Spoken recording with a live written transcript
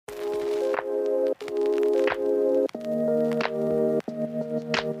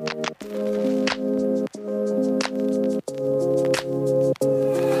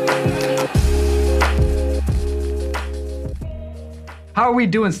we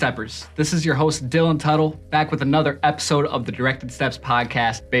doing, Steppers? This is your host, Dylan Tuttle, back with another episode of the Directed Steps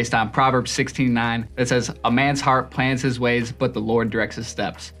podcast based on Proverbs 16:9 that says, "A man's heart plans his ways, but the Lord directs his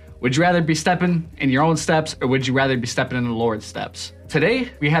steps." Would you rather be stepping in your own steps, or would you rather be stepping in the Lord's steps? Today,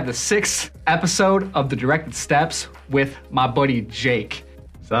 we have the 6th episode of the Directed Steps with my buddy, Jake.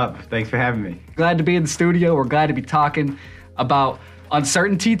 What's up? Thanks for having me. Glad to be in the studio. We're glad to be talking about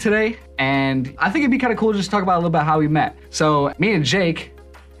uncertainty today. And I think it'd be kind of cool to just talk about a little bit how we met. So me and Jake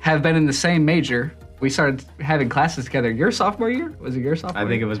have been in the same major. We started having classes together your sophomore year? Was it your sophomore year?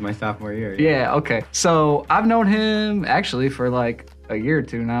 I think it was my sophomore year. Yeah, okay. So I've known him actually for like a year or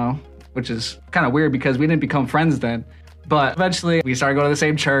two now, which is kind of weird because we didn't become friends then. But eventually we started going to the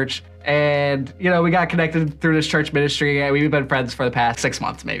same church and, you know, we got connected through this church ministry and we've been friends for the past 6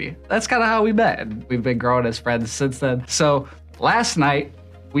 months maybe. That's kind of how we met and we've been growing as friends since then. So last night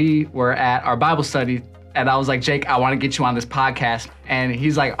we were at our Bible study and I was like, Jake, I want to get you on this podcast. And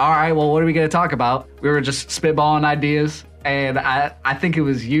he's like, all right, well, what are we going to talk about? We were just spitballing ideas. And I think it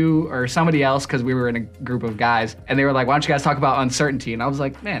was you or somebody else because we were in a group of guys. And they were like, why don't you guys talk about uncertainty? And I was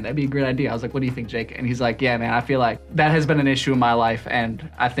like, man, that'd be a great idea. I was like, what do you think, Jake? And he's like, yeah, man, I feel like that has been an issue in my life. And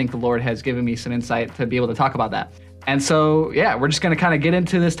I think the Lord has given me some insight to be able to talk about that. And so, yeah, we're just going to kind of get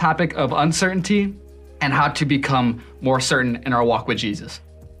into this topic of uncertainty and how to become more certain in our walk with Jesus.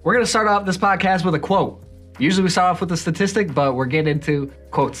 We're going to start off this podcast with a quote. Usually we start off with a statistic, but we're getting into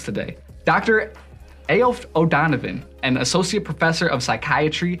quotes today. Dr. Aof O'Donovan, an associate professor of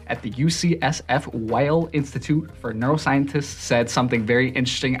psychiatry at the UCSF Weill Institute for Neuroscientists, said something very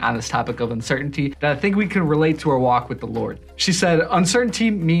interesting on this topic of uncertainty that I think we can relate to our walk with the Lord. She said, uncertainty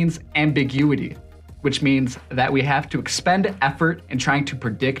means ambiguity, which means that we have to expend effort in trying to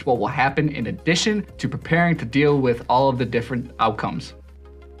predict what will happen in addition to preparing to deal with all of the different outcomes.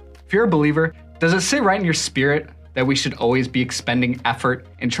 If you're a believer, does it sit right in your spirit that we should always be expending effort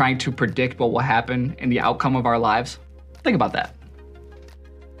in trying to predict what will happen in the outcome of our lives? Think about that.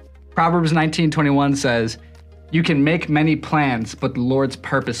 Proverbs 19:21 says, "You can make many plans, but the Lord's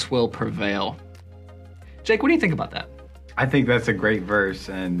purpose will prevail." Jake, what do you think about that? I think that's a great verse,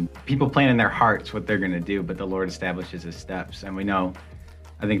 and people plan in their hearts what they're going to do, but the Lord establishes his steps. And we know,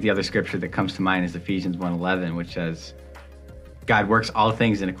 I think the other scripture that comes to mind is Ephesians 1:11, which says, God works all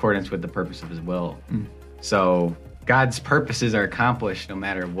things in accordance with the purpose of his will. So God's purposes are accomplished no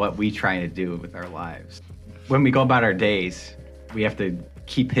matter what we try to do with our lives. When we go about our days, we have to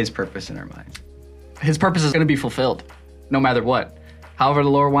keep his purpose in our minds. His purpose is going to be fulfilled no matter what. However the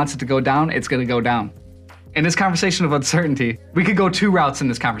Lord wants it to go down, it's going to go down. In this conversation of uncertainty, we could go 2 routes in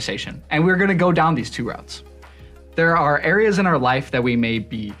this conversation, and we're going to go down these 2 routes. There are areas in our life that we may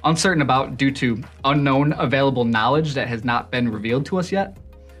be uncertain about due to unknown available knowledge that has not been revealed to us yet.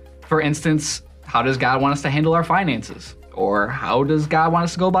 For instance, how does God want us to handle our finances? Or how does God want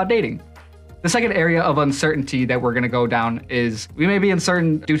us to go about dating? The second area of uncertainty that we're going to go down is we may be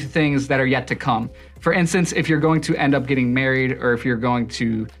uncertain due to things that are yet to come. For instance, if you're going to end up getting married or if you're going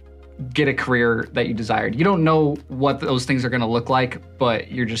to get a career that you desired. You don't know what those things are going to look like, but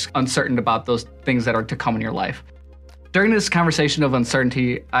you're just uncertain about those things that are to come in your life. During this conversation of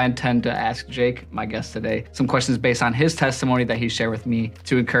uncertainty, I intend to ask Jake, my guest today, some questions based on his testimony that he shared with me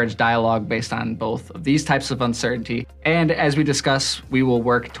to encourage dialogue based on both of these types of uncertainty. And as we discuss, we will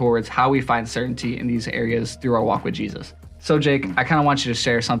work towards how we find certainty in these areas through our walk with Jesus. So Jake, I kind of want you to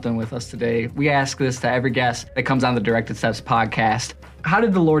share something with us today. We ask this to every guest that comes on the Directed Steps podcast. How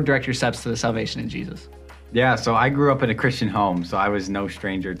did the Lord direct your steps to the salvation in Jesus? Yeah, so I grew up in a Christian home, so I was no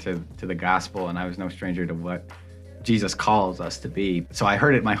stranger to the gospel, and I was no stranger to what Jesus calls us to be. So I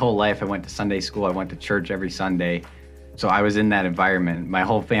heard it my whole life. I went to Sunday school. I went to church every Sunday. So I was in that environment. My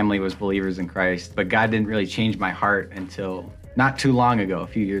whole family was believers in Christ, but God didn't really change my heart until not too long ago, a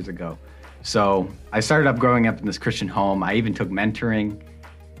few years ago. So I started growing up in this Christian home. I even took mentoring,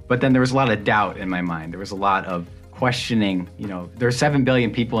 but then there was a lot of doubt in my mind. There was a lot of questioning, you know, there's 7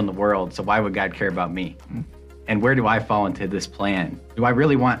 billion people in the world, so why would God care about me? And where do I fall into this plan? Do I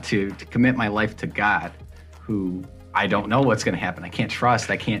really want to commit my life to God, who I don't know what's going to happen? I can't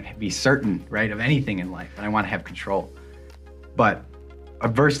trust, I can't be certain, right, of anything in life, and I want to have control. But a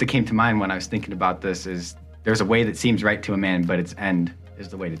verse that came to mind when I was thinking about this is, there's a way that seems right to a man, but its end is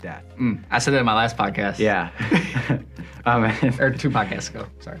the way to death. I said it in my last podcast. Yeah. Or 2 podcasts ago,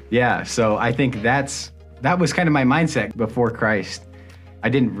 sorry. Yeah, so I think that was kind of my mindset before Christ. I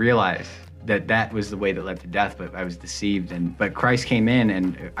didn't realize that was the way that led to death, but I was deceived. But Christ came in,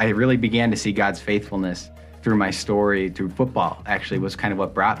 and I really began to see God's faithfulness through my story, through football, actually, was kind of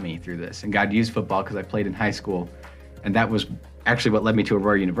what brought me through this. And God used football because I played in high school, and that was actually what led me to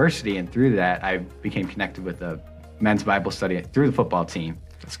Aurora University. And through that, I became connected with a men's Bible study through the football team.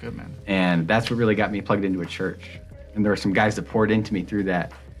 That's good, man. And that's what really got me plugged into a church. And there were some guys that poured into me through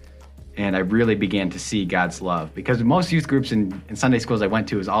that. And I really began to see God's love. Because most youth groups in Sunday schools I went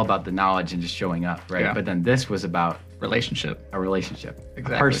to was all about the knowledge and just showing up, right? Yeah. But then this was about Relationship. a relationship,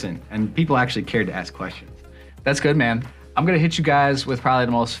 Exactly. a person. And people actually cared to ask questions. That's good, man. I'm going to hit you guys with probably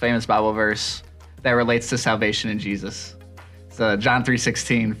the most famous Bible verse that relates to salvation in Jesus. It's John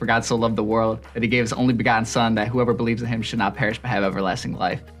 3:16. For God so loved the world that he gave his only begotten son, that whoever believes in him should not perish but have everlasting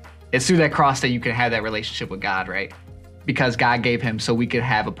life. It's through that cross that you can have that relationship with God, right? Because God gave him so we could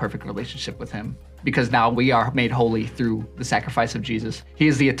have a perfect relationship with him. Because now we are made holy through the sacrifice of Jesus. He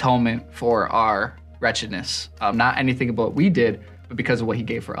is the atonement for our wretchedness. Not anything about what we did, but because of what he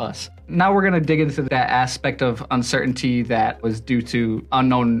gave for us. Now we're going to dig into that aspect of uncertainty that was due to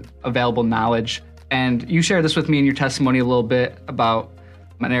unknown available knowledge. And you shared this with me in your testimony a little bit about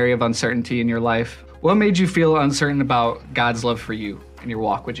an area of uncertainty in your life. What made you feel uncertain about God's love for you in your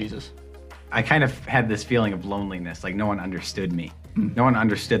walk with Jesus? I kind of had this feeling of loneliness, like no one understood me. No one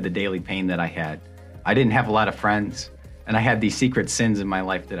understood the daily pain that I had. I didn't have a lot of friends, and I had these secret sins in my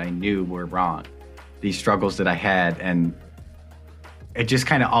life that I knew were wrong, these struggles that I had, and it just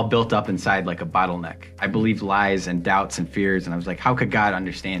kind of all built up inside like a bottleneck. I believed lies and doubts and fears, and I was like, how could God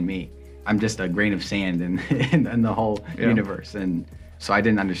understand me? I'm just a grain of sand in the whole universe, and so I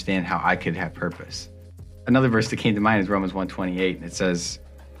didn't understand how I could have purpose. Another verse that came to mind is Romans 1:28, and it says,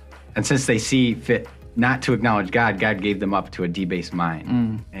 and since they see fit not to acknowledge God, God gave them up to a debased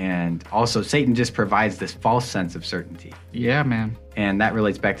mind. And also Satan just provides this false sense of certainty. Yeah, man. And that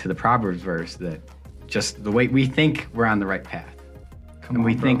relates back to the Proverbs verse that just the way we think we're on the right path. And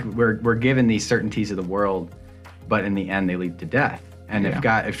we think we're given these certainties of the world, but in the end they lead to death. And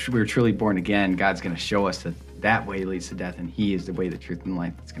if we're truly born again, God's going to show us that way leads to death, and he is the way, the truth, and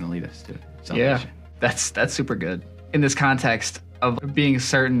life that's going to lead us to salvation. Yeah, that's super good. In this context of being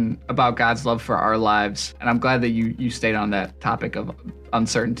certain about God's love for our lives, and I'm glad that you stayed on that topic of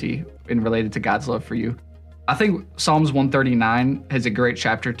uncertainty in related to God's love for you. I think Psalms 139 is a great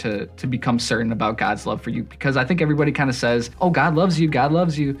chapter to become certain about God's love for you, because I think everybody kind of says, oh, God loves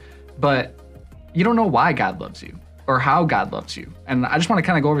you, but you don't know why God loves you or how God loves you. And I just want to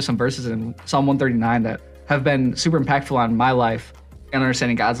kind of go over some verses in Psalm 139 that have been super impactful on my life and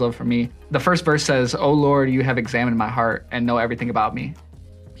understanding God's love for me. The first verse says, "Oh Lord, you have examined my heart and know everything about me."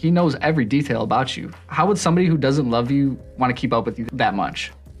 He knows every detail about you. How would somebody who doesn't love you want to keep up with you that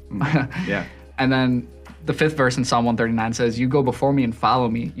much? Yeah. And then the fifth verse in Psalm 139 says, "You go before me and follow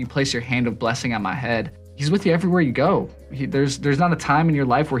me. You place your hand of blessing on my head." He's with you everywhere you go. There's not a time in your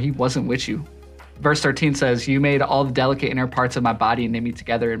life where he wasn't with you. Verse 13 says, "You made all the delicate inner parts of my body and knit me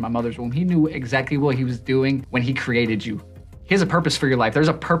together in my mother's womb." He knew exactly what he was doing when he created you. He has a purpose for your life. There's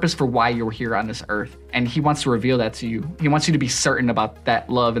a purpose for why you're here on this earth, and he wants to reveal that to you. He wants you to be certain about that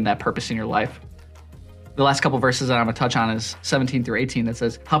love and that purpose in your life. The last couple verses that I'm going to touch on is 17 through 18 that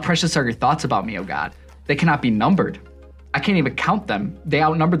says, "How precious are your thoughts about me, O God? They cannot be numbered. I can't even count them. They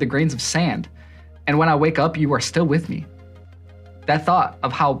outnumber the grains of sand. And when I wake up, you are still with me." That thought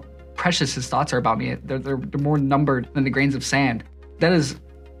of how precious his thoughts are about me, they're more numbered than the grains of sand. That is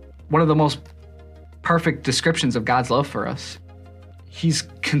one of the most perfect descriptions of God's love for us. He's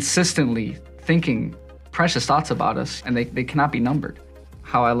consistently thinking precious thoughts about us, and they cannot be numbered.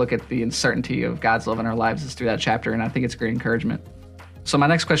 How I look at the uncertainty of God's love in our lives is through that chapter, and I think it's great encouragement. So my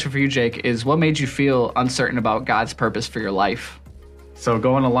next question for you, Jake, is what made you feel uncertain about God's purpose for your life? So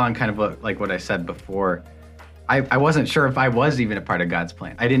going along kind of like what I said before, I wasn't sure if I was even a part of God's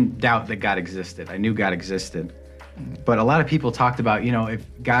plan. I didn't doubt that God existed. I knew God existed. But a lot of people talked about, if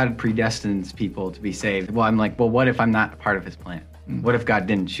God predestines people to be saved, well, I'm like, well, what if I'm not a part of his plan? What if God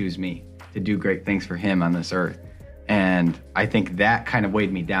didn't choose me to do great things for him on this earth? And I think that kind of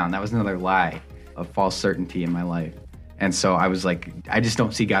weighed me down. That was another lie of false certainty in my life. And so I was like, I just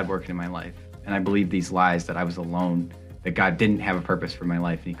don't see God working in my life. And I believed these lies that I was alone, that God didn't have a purpose for my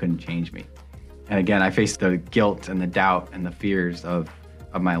life and he couldn't change me. And again, I faced the guilt and the doubt and the fears of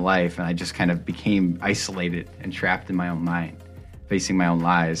my life, and I just kind of became isolated and trapped in my own mind, facing my own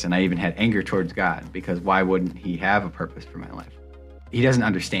lies. And I even had anger towards God, because why wouldn't he have a purpose for my life? He doesn't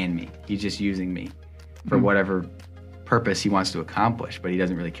understand me. He's just using me for whatever purpose he wants to accomplish, but he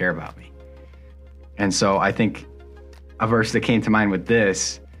doesn't really care about me. And so I think a verse that came to mind with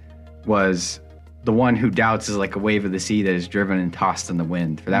this was, "The one who doubts is like a wave of the sea that is driven and tossed in the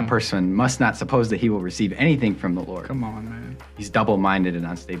wind. For that person must not suppose that he will receive anything from the Lord. Come on, man. He's double-minded and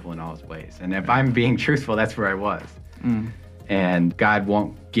unstable in all his ways." And if I'm being truthful, that's where I was. And God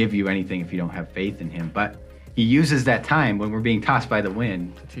won't give you anything if you don't have faith in him. But he uses that time when we're being tossed by the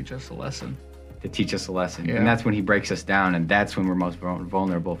wind To teach us a lesson. to teach us a lesson. Yeah. And that's when he breaks us down, and that's when we're most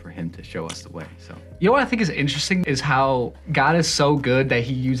vulnerable for him to show us the way. So You know what I think is interesting is how God is so good that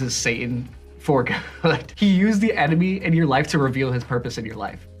he uses Satan for good. He used the enemy in your life to reveal his purpose in your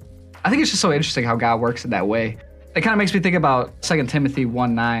life. I think it's just so interesting how God works in that way. It kind of makes me think about 2 Timothy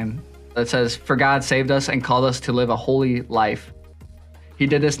 1:9 that says, "For God saved us and called us to live a holy life. He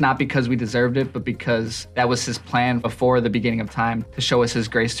did this not because we deserved it, but because that was his plan before the beginning of time to show us his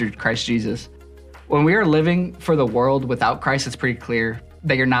grace through Christ Jesus." When we are living for the world without Christ, it's pretty clear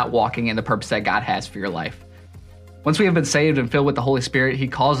that you're not walking in the purpose that God has for your life. Once we have been saved and filled with the Holy Spirit, he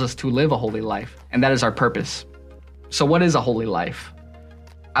calls us to live a holy life, and that is our purpose. So what is a holy life?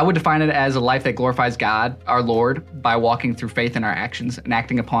 I would define it as a life that glorifies God, our Lord, by walking through faith in our actions and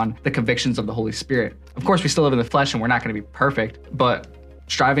acting upon the convictions of the Holy Spirit. Of course, we still live in the flesh and we're not going to be perfect, but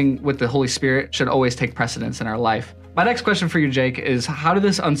striving with the Holy Spirit should always take precedence in our life. My next question for you, Jake, is how did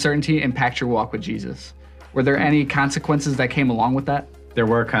this uncertainty impact your walk with Jesus? Were there any consequences that came along with that? there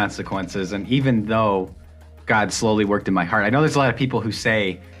were consequences. And even though God slowly worked in my heart, I know there's a lot of people who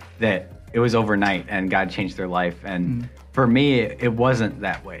say that it was overnight and God changed their life. And for me, it wasn't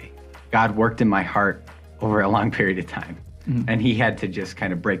that way. God worked in my heart over a long period of time. And he had to just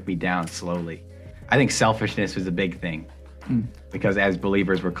kind of break me down slowly. I think selfishness was a big thing because as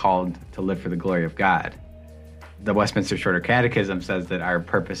believers, we're called to live for the glory of God. The Westminster Shorter Catechism says that our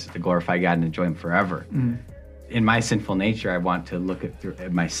purpose is to glorify God and enjoy him forever. In my sinful nature, I want to look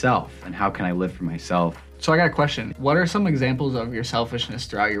at myself and how can I live for myself. So I got a question. What are some examples of your selfishness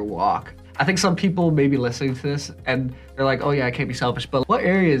throughout your walk? I think some people may be listening to this and they're like, oh yeah, I can't be selfish. But what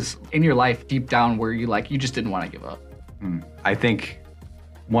areas in your life deep down where you just didn't want to give up? I think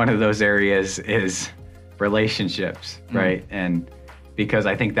one of those areas is relationships, right? And because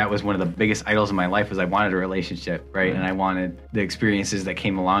I think that was one of the biggest idols in my life was I wanted a relationship, right? And I wanted the experiences that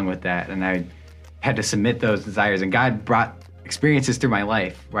came along with that. And I had to submit those desires. And God brought experiences through my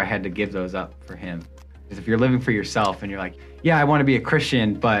life where I had to give those up for him. Because if you're living for yourself and you're like, yeah, I want to be a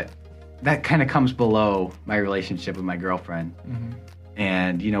Christian, but that kind of comes below my relationship with my girlfriend.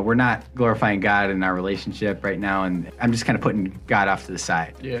 And, you know, we're not glorifying God in our relationship right now. And I'm just kind of putting God off to the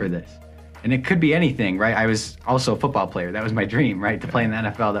side for this. And it could be anything, right? I was also a football player. That was my dream, right? To play in the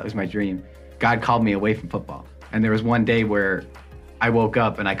NFL, that was my dream. God called me away from football. And there was one day where I woke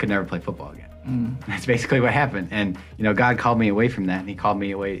up and I could never play football again. That's basically what happened. And, you know, God called me away from that. And he called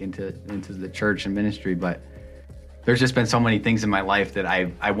me away into the church and ministry. But there's just been so many things in my life that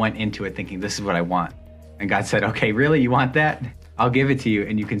I went into it thinking, this is what I want. And God said, okay, really? You want that? I'll give it to you.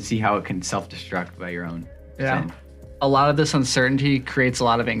 And you can see how it can self-destruct by your own sin. A lot of this uncertainty creates a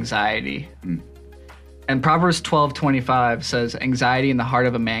lot of anxiety. And Proverbs 12:25 says, anxiety in the heart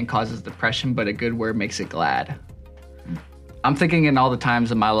of a man causes depression, but a good word makes it glad. I'm thinking in all the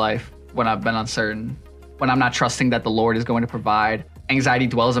times in my life when I've been uncertain, when I'm not trusting that the Lord is going to provide, anxiety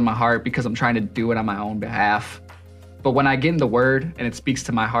dwells in my heart because I'm trying to do it on my own behalf. But when I get in the word and it speaks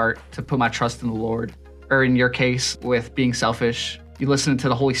to my heart to put my trust in the Lord, or in your case with being selfish, you listen to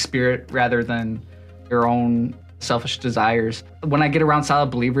the Holy Spirit rather than your own selfish desires. When I get around solid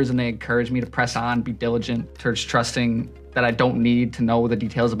believers and they encourage me to press on, be diligent towards trusting that I don't need to know the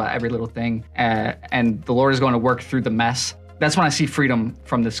details about every little thing, and the Lord is going to work through the mess, that's when I see freedom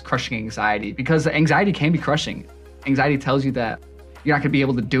from this crushing anxiety, because the anxiety can be crushing. Anxiety tells you that you're not going to be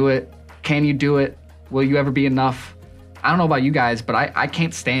able to do it. Can you do it? Will you ever be enough? I don't know about you guys, but I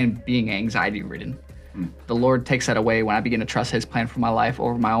can't stand being anxiety ridden. The Lord takes that away when I begin to trust his plan for my life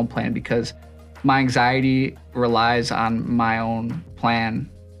over my own plan, because my anxiety relies on my own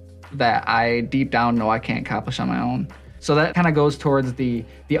plan that I deep down know I can't accomplish on my own. So that kind of goes towards the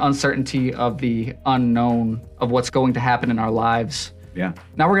uncertainty of the unknown of what's going to happen in our lives. Yeah.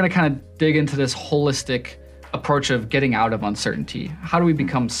 Now we're going to kind of dig into this holistic approach of getting out of uncertainty. How do we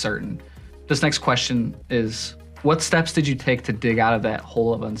become certain? This next question is, what steps did you take to dig out of that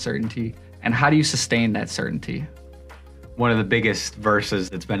hole of uncertainty? And how do you sustain that certainty? One of the biggest verses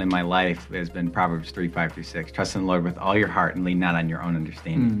that's been in my life has been Proverbs 3:5-6. Trust in the Lord with all your heart and lean not on your own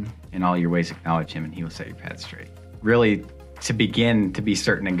understanding. In all your ways acknowledge him and he will set your path straight. Really, to begin to be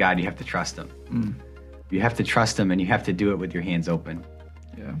certain in God, you have to trust him. You have to trust him and you have to do it with your hands open.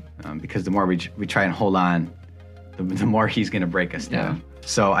 Because the more we try and hold on, the more he's going to break us down.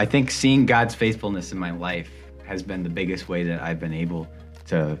 So I think seeing God's faithfulness in my life has been the biggest way that I've been able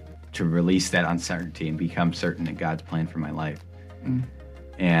to release that uncertainty and become certain in God's plan for my life.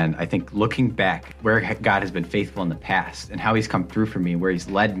 And I think looking back where God has been faithful in the past and how he's come through for me, where he's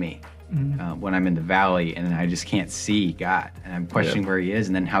led me when I'm in the valley and I just can't see God and I'm questioning where he is,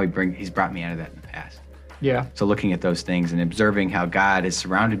 and then how he's brought me out of that in the past. Yeah. So looking at those things and observing how God has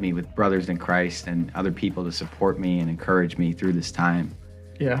surrounded me with brothers in Christ and other people to support me and encourage me through this time.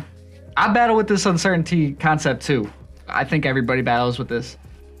 Yeah. I battle with this uncertainty concept too. I think everybody battles with this.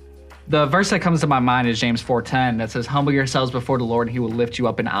 The verse that comes to my mind is James 4:10 that says, humble yourselves before the Lord and he will lift you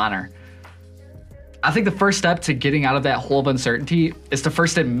up in honor. I think the first step to getting out of that hole of uncertainty is to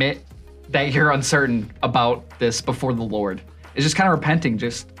first admit that you're uncertain about this before the Lord. It's just kind of repenting,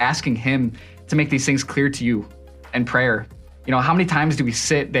 just asking him to make these things clear to you in prayer. You know, how many times do we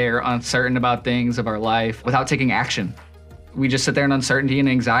sit there uncertain about things of our life without taking action? We just sit there in uncertainty and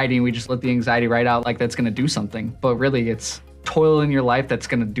anxiety and we just let the anxiety ride out like that's going to do something. But really, it's toil in your life that's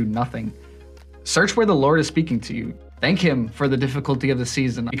going to do nothing. Search where the Lord is speaking to you. Thank him for the difficulty of the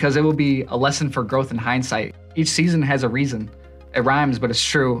season because it will be a lesson for growth in hindsight. Each season has a reason. It rhymes, but it's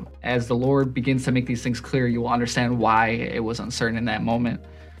true. As the Lord begins to make these things clear, you will understand why it was uncertain in that moment.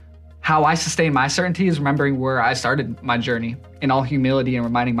 How I sustain my certainty is remembering where I started my journey in all humility and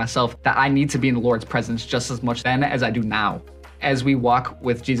reminding myself that I need to be in the Lord's presence just as much then as I do now. As we walk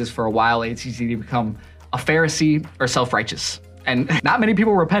with Jesus for a while, it's easy to become a Pharisee or self-righteous. And not many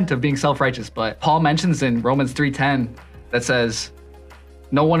people repent of being self-righteous, but Paul mentions in Romans 3:10 that says,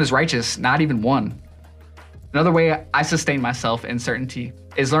 no one is righteous, not even one. Another way I sustain myself in certainty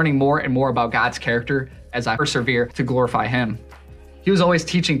is learning more and more about God's character as I persevere to glorify him. He was always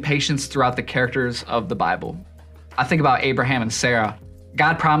teaching patience throughout the characters of the Bible. I think about Abraham and Sarah.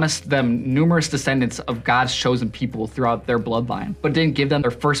 God promised them numerous descendants of God's chosen people throughout their bloodline, but didn't give them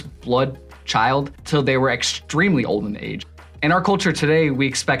their first blood child till they were extremely old in age. In our culture today, we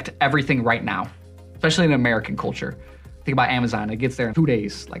expect everything right now, especially in American culture. Think about Amazon. It gets there in 2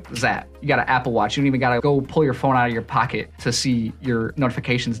 days, like that. You got an Apple Watch. You don't even got to go pull your phone out of your pocket to see your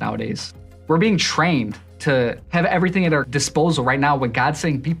notifications nowadays. We're being trained to have everything at our disposal right now when God's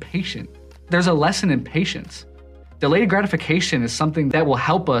saying, be patient. There's a lesson in patience. Delayed gratification is something that will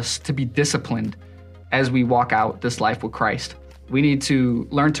help us to be disciplined as we walk out this life with Christ. We need to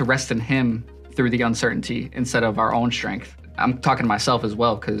learn to rest in him through the uncertainty instead of our own strength. I'm talking to myself as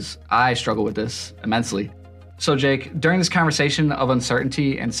well because I struggle with this immensely. So Jake, during this conversation of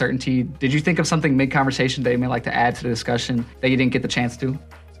uncertainty and certainty, did you think of something mid-conversation that you may like to add to the discussion that you didn't get the chance to?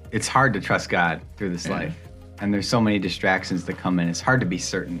 It's hard to trust God through this life. And there's so many distractions that come in. It's hard to be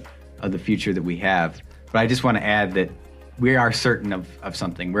certain of the future that we have. But I just want to add that we are certain of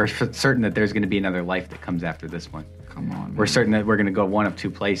something. We're certain that there's going to be another life that comes after this one. Come on, man. We're certain that we're going to go one of two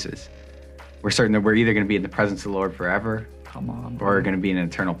places. We're certain that we're either going to be in the presence of the Lord forever, or we're going to be in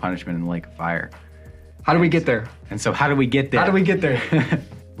eternal punishment in the lake of fire. How do we get there? And so how do we get there? How do we get there?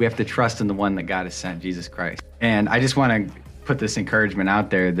 We have to trust in the one that God has sent, Jesus Christ. And I just want to put this encouragement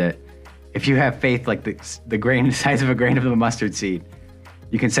out there that if you have faith like the grain, the size of a grain of a mustard seed,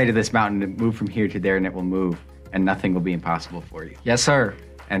 you can say to this mountain to move from here to there and it will move and nothing will be impossible for you. Yes, sir.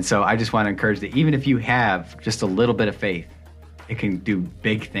 And so I just want to encourage that even if you have just a little bit of faith, it can do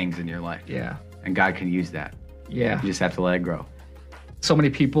big things in your life. Yeah. And God can use that. Yeah. You just have to let it grow. So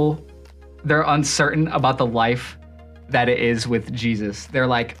many people, they're uncertain about the life that it is with Jesus. They're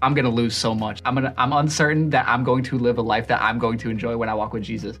like, I'm going to lose so much. I'm uncertain that I'm going to live a life that I'm going to enjoy when I walk with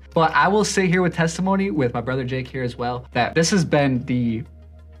Jesus. But I will sit here with testimony with my brother Jake here as well, that this has been the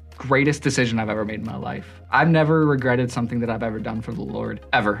greatest decision I've ever made in my life. I've never regretted something that I've ever done for the Lord,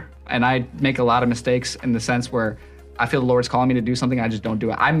 ever. And I make a lot of mistakes in the sense where I feel the Lord's calling me to do something, I just don't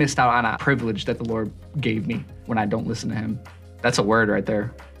do it. I missed out on a privilege that the Lord gave me when I don't listen to him. That's a word right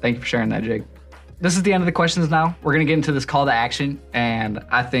there. Thank you for sharing that, Jake. This is the end of the questions now. We're going to get into this call to action. And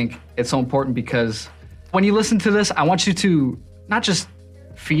I think it's so important because when you listen to this, I want you to not just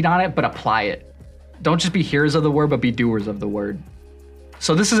feed on it, but apply it. Don't just be hearers of the word, but be doers of the word.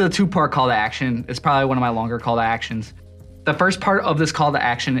 So this is a 2-part call to action. It's probably one of my longer call to actions. The first part of this call to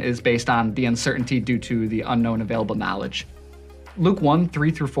action is based on the uncertainty due to the unknown available knowledge. Luke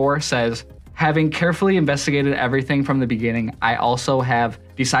 1:3-4 says, having carefully investigated everything from the beginning, I also have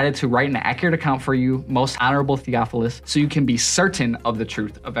decided to write an accurate account for you, most honorable Theophilus, so you can be certain of the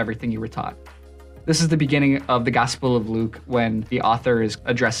truth of everything you were taught. This is the beginning of the Gospel of Luke when the author is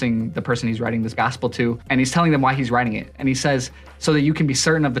addressing the person he's writing this gospel to, and he's telling them why he's writing it. And he says, so that you can be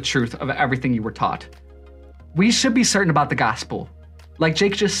certain of the truth of everything you were taught. We should be certain about the gospel. Like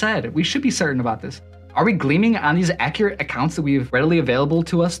Jake just said, we should be certain about this. Are we gleaming on these accurate accounts that we have readily available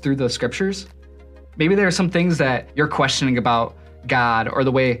to us through the scriptures? Maybe there are some things that you're questioning about God or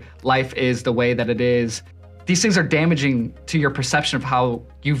the way life is the way that it is. These things are damaging to your perception of how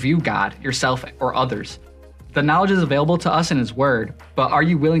you view God, yourself, or others. The knowledge is available to us in his word, but are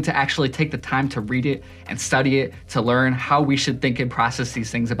you willing to actually take the time to read it and study it to learn how we should think and process these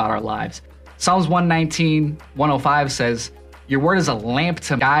things about our lives? Psalms 119, 105 says, "Your word is a lamp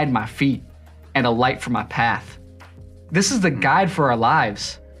to guide my feet and a light for my path." This is the guide for our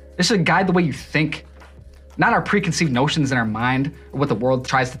lives. This should guide the way you think, not our preconceived notions in our mind or what the world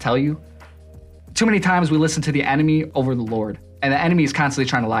tries to tell you. Too many times we listen to the enemy over the Lord, and the enemy is constantly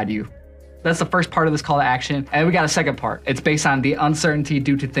trying to lie to you. That's the first part of this call to action. And we got a second part. It's based on the uncertainty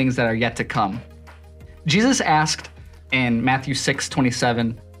due to things that are yet to come. Jesus asked in Matthew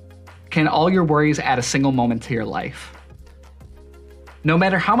 6:27, "Can all your worries add a single moment to your life?" No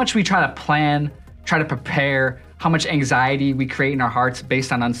matter how much we try to plan, try to prepare, how much anxiety we create in our hearts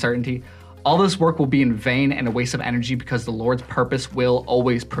based on uncertainty, all this work will be in vain and a waste of energy because the Lord's purpose will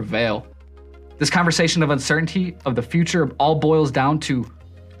always prevail. This conversation of uncertainty of the future all boils down to,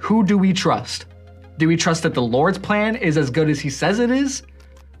 who do we trust? Do we trust that the Lord's plan is as good as he says it is?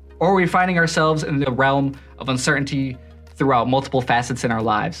 Or are we finding ourselves in the realm of uncertainty throughout multiple facets in our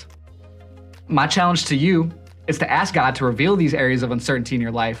lives? My challenge to you is to ask God to reveal these areas of uncertainty in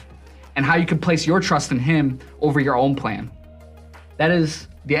your life and how you can place your trust in him over your own plan. That is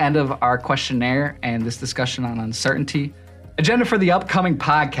the end of our questionnaire and this discussion on uncertainty. Agenda for the upcoming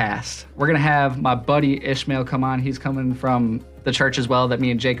podcast. We're going to have my buddy Ishmael come on. He's coming from the church as well that me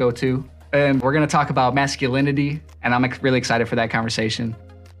and Jake go to. And we're going to talk about masculinity, and I'm really excited for that conversation.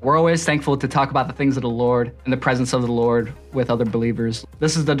 We're always thankful to talk about the things of the Lord and the presence of the Lord with other believers.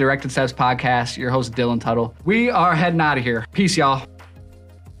 This is the Directed Steps Podcast. Your host, Dylan Tuttle. We are heading out of here. Peace, y'all.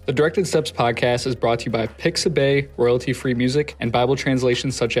 The Directed Steps Podcast is brought to you by Pixabay royalty-free music and Bible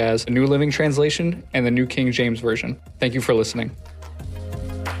translations such as the New Living Translation and the New King James Version. Thank you for listening.